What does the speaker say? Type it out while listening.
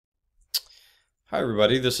Hi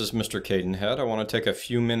everybody, this is Mr. Cadenhead. I want to take a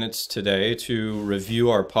few minutes today to review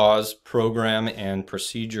our PAWS program and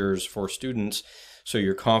procedures for students so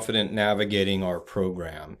you're confident navigating our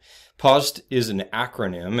program. PAWS is an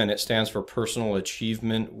acronym and it stands for Personal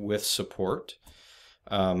Achievement with Support.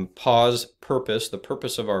 PAWS purpose, the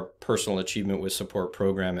purpose of our Personal Achievement with Support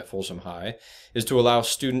program at Folsom High is to allow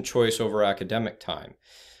student choice over academic time.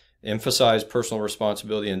 Emphasize personal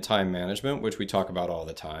responsibility and time management, which we talk about all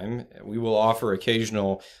the time. We will offer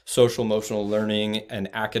occasional social emotional learning and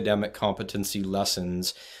academic competency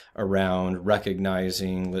lessons around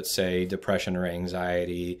recognizing, let's say, depression or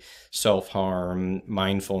anxiety, self-harm,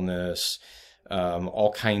 mindfulness,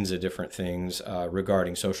 all kinds of different things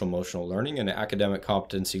regarding social emotional learning, and academic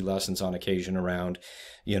competency lessons on occasion around,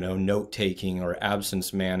 note-taking or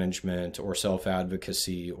absence management or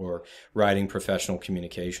self-advocacy or writing professional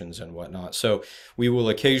communications and whatnot. So we will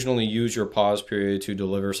occasionally use your pause period to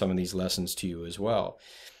deliver some of these lessons to you as well.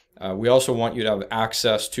 We also want you to have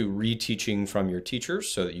access to reteaching from your teachers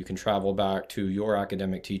so that you can travel back to your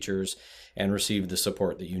academic teachers and receive the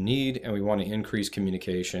support that you need. And we want to increase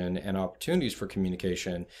communication and opportunities for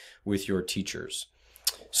communication with your teachers.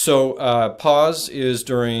 So pause is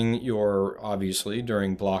obviously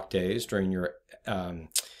during block days, during your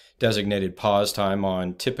designated pause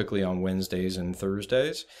time typically on Wednesdays and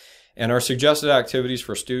Thursdays. And our suggested activities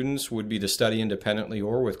for students would be to study independently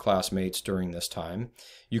or with classmates during this time.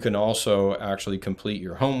 You can also actually complete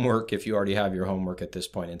your homework if you already have your homework at this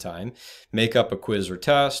point in time. Make up a quiz or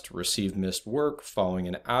test, receive missed work following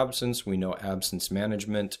an absence. We know absence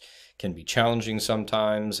management can be challenging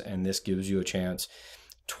sometimes, and this gives you a chance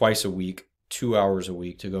twice a week, 2 hours a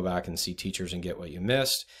week, to go back and see teachers and get what you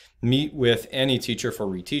missed. Meet with any teacher for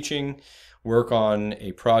reteaching. Work on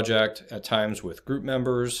a project at times with group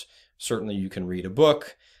members. Certainly you can read a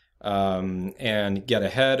book and get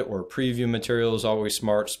ahead or preview material is always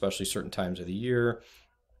smart, especially certain times of the year.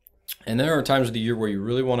 And there are times of the year where you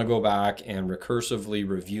really want to go back and recursively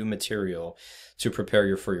review material to prepare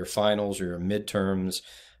you for your finals or your midterms.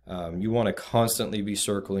 You want to constantly be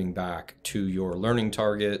circling back to your learning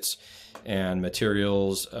targets and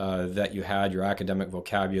materials that you had, your academic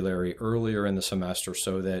vocabulary earlier in the semester,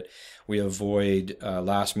 so that we avoid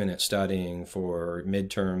last-minute studying for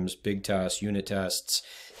midterms, big tests, unit tests,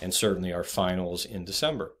 and certainly our finals in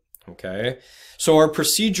December. Okay, so our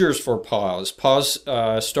procedures for PAWS. PAWS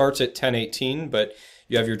starts at 10:18, but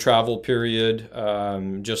you have your travel period,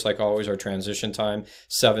 just like always, our transition time,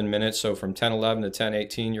 7 minutes. So from 10:11 to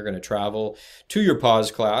 10:18, you're going to travel to your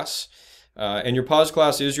PAWS class. And your PAWS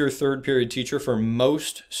class is your third period teacher for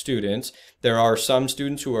most students. There are some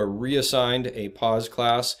students who are reassigned a PAWS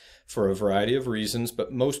class for a variety of reasons,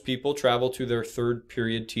 but most people travel to their third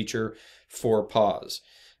period teacher for PAWS.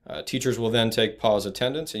 Teachers will then take PAWS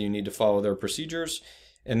attendance, and you need to follow their procedures.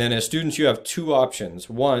 And then as students, you have two options.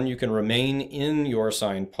 One, you can remain in your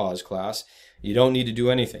assigned PAWS class. You don't need to do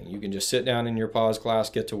anything. You can just sit down in your PAWS class,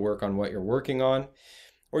 get to work on what you're working on.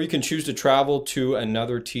 Or you can choose to travel to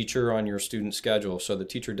another teacher on your student schedule. So the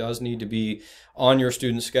teacher does need to be on your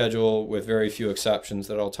student schedule with very few exceptions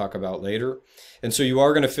that I'll talk about later. And so you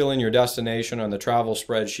are going to fill in your destination on the travel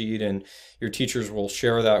spreadsheet, and your teachers will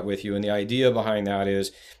share that with you. And the idea behind that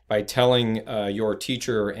is by telling your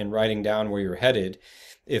teacher and writing down where you're headed,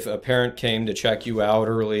 if a parent came to check you out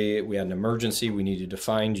early, we had an emergency, we needed to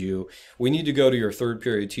find you, we need to go to your third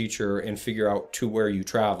period teacher and figure out to where you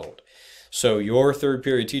traveled. So your third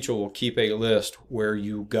period teacher will keep a list where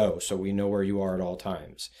you go, so we know where you are at all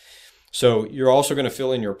times. So you're also going to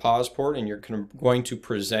fill in your PAWS port, and you're going to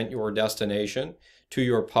present your destination to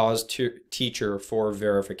your PAWS teacher for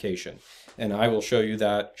verification. And I will show you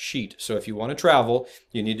that sheet. So if you want to travel,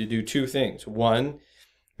 you need to do two things. One,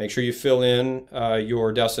 make sure you fill in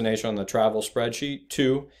your destination on the travel spreadsheet.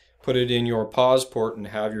 Two, put it in your PAWS port and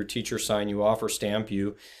have your teacher sign you off or stamp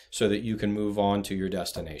you so that you can move on to your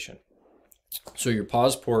destination. So your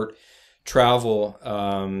PAWS port travel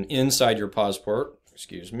inside your PAWS port,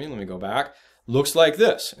 let me go back, looks like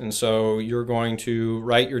this. And so you're going to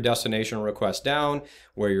write your destination request down,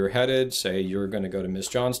 where you're headed. Say you're going to go to Miss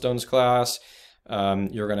Johnstone's class.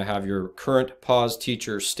 You're going to have your current PAWS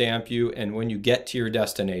teacher stamp you, and when you get to your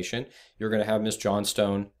destination, you're going to have Miss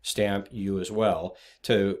Johnstone stamp you as well.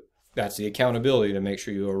 That's the accountability to make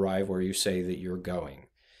sure you arrive where you say that you're going.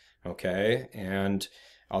 Okay, and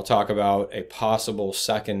I'll talk about a possible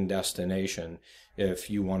second destination if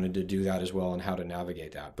you wanted to do that as well, and how to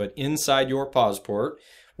navigate that. But inside your PAWS port,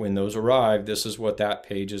 when those arrive, this is what that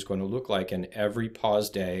page is going to look like, and every PAWS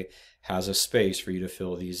day has a space for you to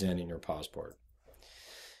fill these in your PAWS port.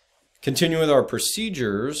 Continuing with our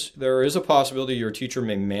procedures, there is a possibility your teacher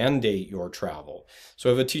may mandate your travel. So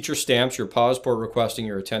if a teacher stamps your PAWS report requesting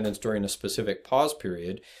your attendance during a specific PAWS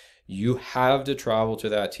period, you have to travel to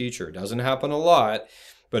that teacher. It doesn't happen a lot,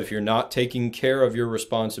 but if you're not taking care of your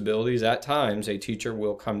responsibilities, at times a teacher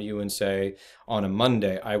will come to you and say, on a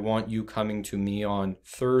Monday, I want you coming to me on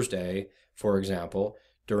Thursday, for example,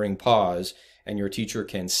 during PAWS, and your teacher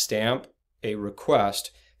can stamp a request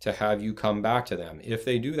to have you come back to them. If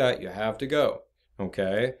they do that, you have to go,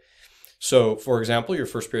 okay? So, for example, your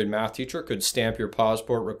first period math teacher could stamp your PAWS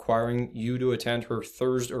report requiring you to attend her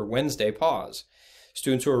Thursday or Wednesday PAWS.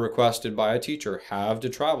 Students who are requested by a teacher have to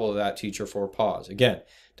travel to that teacher for PAWS. Again,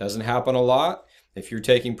 doesn't happen a lot. If you're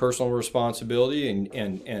taking personal responsibility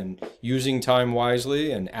and using time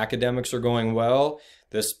wisely and academics are going well,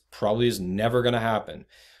 this probably is never going to happen.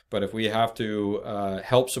 But if we have to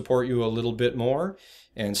help support you a little bit more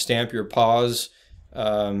and stamp your PAWS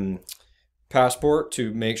passport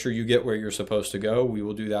to make sure you get where you're supposed to go, we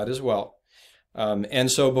will do that as well. And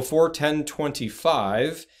so before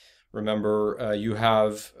 10:25, remember you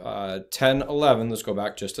have 10:11, let's go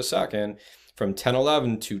back just a second, from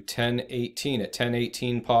 10:11 to 10:18. At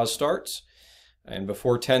 10:18, PAWS starts. And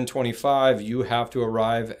before 10:25, you have to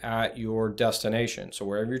arrive at your destination. So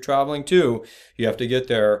wherever you're traveling to, you have to get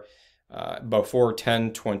there before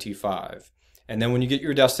 10:25. And then when you get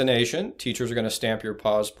your destination, teachers are going to stamp your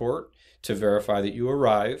PAWS report to verify that you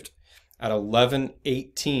arrived. At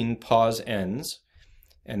 11:18, PAWS ends.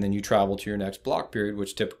 And then you travel to your next block period,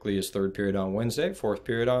 which typically is third period on Wednesday, fourth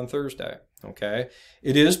period on Thursday. Okay?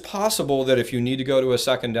 It is possible that if you need to go to a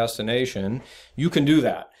second destination, you can do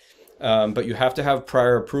that. But you have to have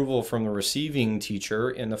prior approval from the receiving teacher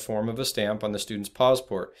in the form of a stamp on the student's PAWS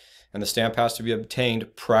report. And the stamp has to be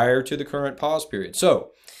obtained prior to the current PAWS period.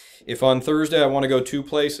 So, if on Thursday I want to go 2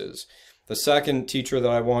 places, the second teacher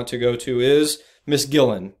that I want to go to is Miss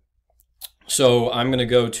Gillen. So I'm going to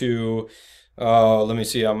go to, I'm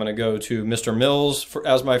going to go to Mr. Mills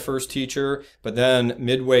as my first teacher, but then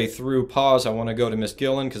midway through PAWS, I want to go to Miss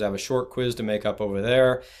Gillen because I have a short quiz to make up over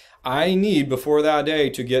there. I need, before that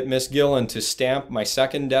day, to get Miss Gillen to stamp my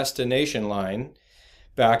second destination line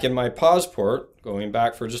back in my PAWS report. Going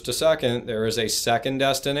back for just a second, there is a second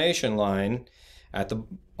destination line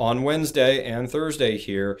on Wednesday and Thursday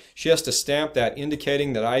here. She has to stamp that,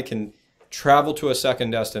 indicating that I can travel to a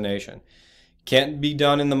second destination. Can't be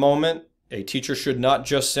done in the moment. A teacher should not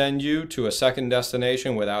just send you to a second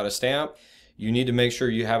destination without a stamp. You need to make sure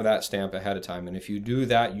you have that stamp ahead of time. And if you do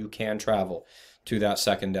that, you can travel to that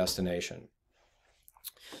second destination.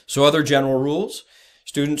 So other general rules.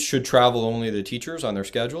 Students should travel only the teachers on their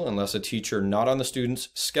schedule unless a teacher not on the student's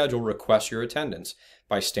schedule requests your attendance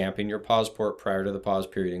by stamping your PAWS report prior to the PAWS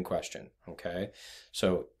period in question. Okay?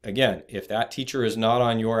 So again, if that teacher is not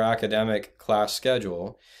on your academic class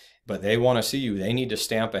schedule, but they want to see you, they need to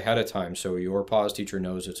stamp ahead of time so your PAWS teacher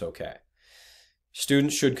knows it's okay.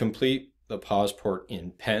 Students should complete the PAWS report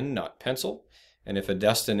in pen, not pencil. And if a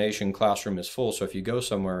destination classroom is full, so if you go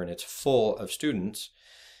somewhere and it's full of students,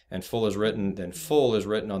 and full is written, then full is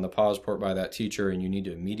written on the PAWS report by that teacher, and you need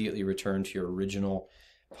to immediately return to your original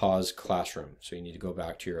PAWS classroom. So you need to go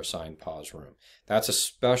back to your assigned PAWS room. That's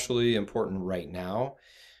especially important right now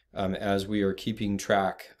as we are keeping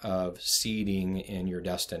track of seating in your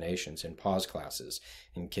destinations in PAWS classes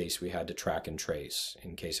in case we had to track and trace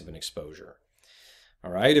in case of an exposure.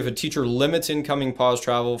 All right, if a teacher limits incoming PAWS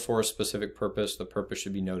travel for a specific purpose, the purpose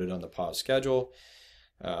should be noted on the PAWS schedule.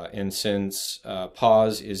 And since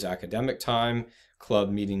PAWS is academic time,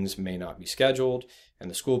 club meetings may not be scheduled,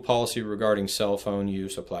 and the school policy regarding cell phone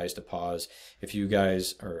use applies to PAWS. If you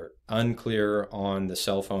guys are unclear on the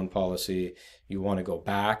cell phone policy, you want to go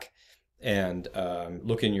back and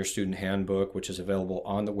look in your student handbook, which is available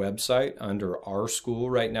on the website under Our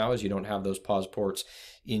School right now, as you don't have those PAWS ports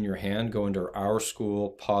in your hand. Go under Our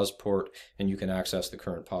School PAWS port, and you can access the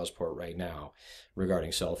current PAWS port right now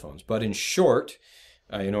regarding cell phones. But in short,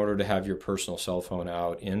 in order to have your personal cell phone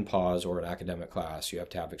out in PAWS or an academic class, you have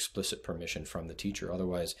to have explicit permission from the teacher.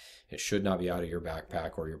 Otherwise, it should not be out of your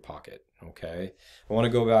backpack or your pocket, okay? I want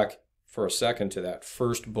to go back for a second to that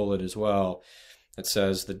first bullet as well. It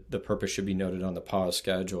says that the purpose should be noted on the PAWS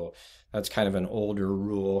schedule. That's kind of an older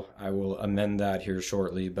rule. I will amend that here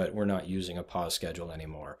shortly, but we're not using a PAWS schedule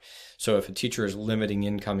anymore. So if a teacher is limiting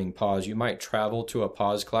incoming PAWS, you might travel to a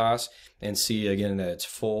PAWS class and see again that it's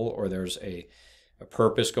full or there's a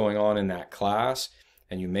purpose going on in that class,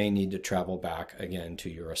 and you may need to travel back again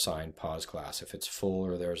to your assigned PAWS class if it's full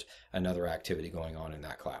or there's another activity going on in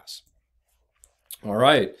that class. All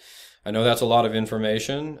right. I know that's a lot of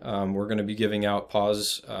information. We're going to be giving out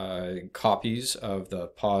PAWS copies of the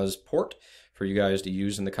PAWS port for you guys to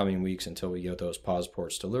use in the coming weeks until we get those PAWS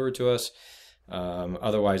ports delivered to us.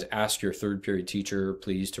 Otherwise, ask your third period teacher,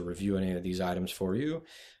 please, to review any of these items for you,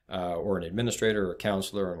 or an administrator or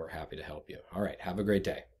counselor, and we're happy to help you. All right. Have a great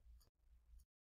day.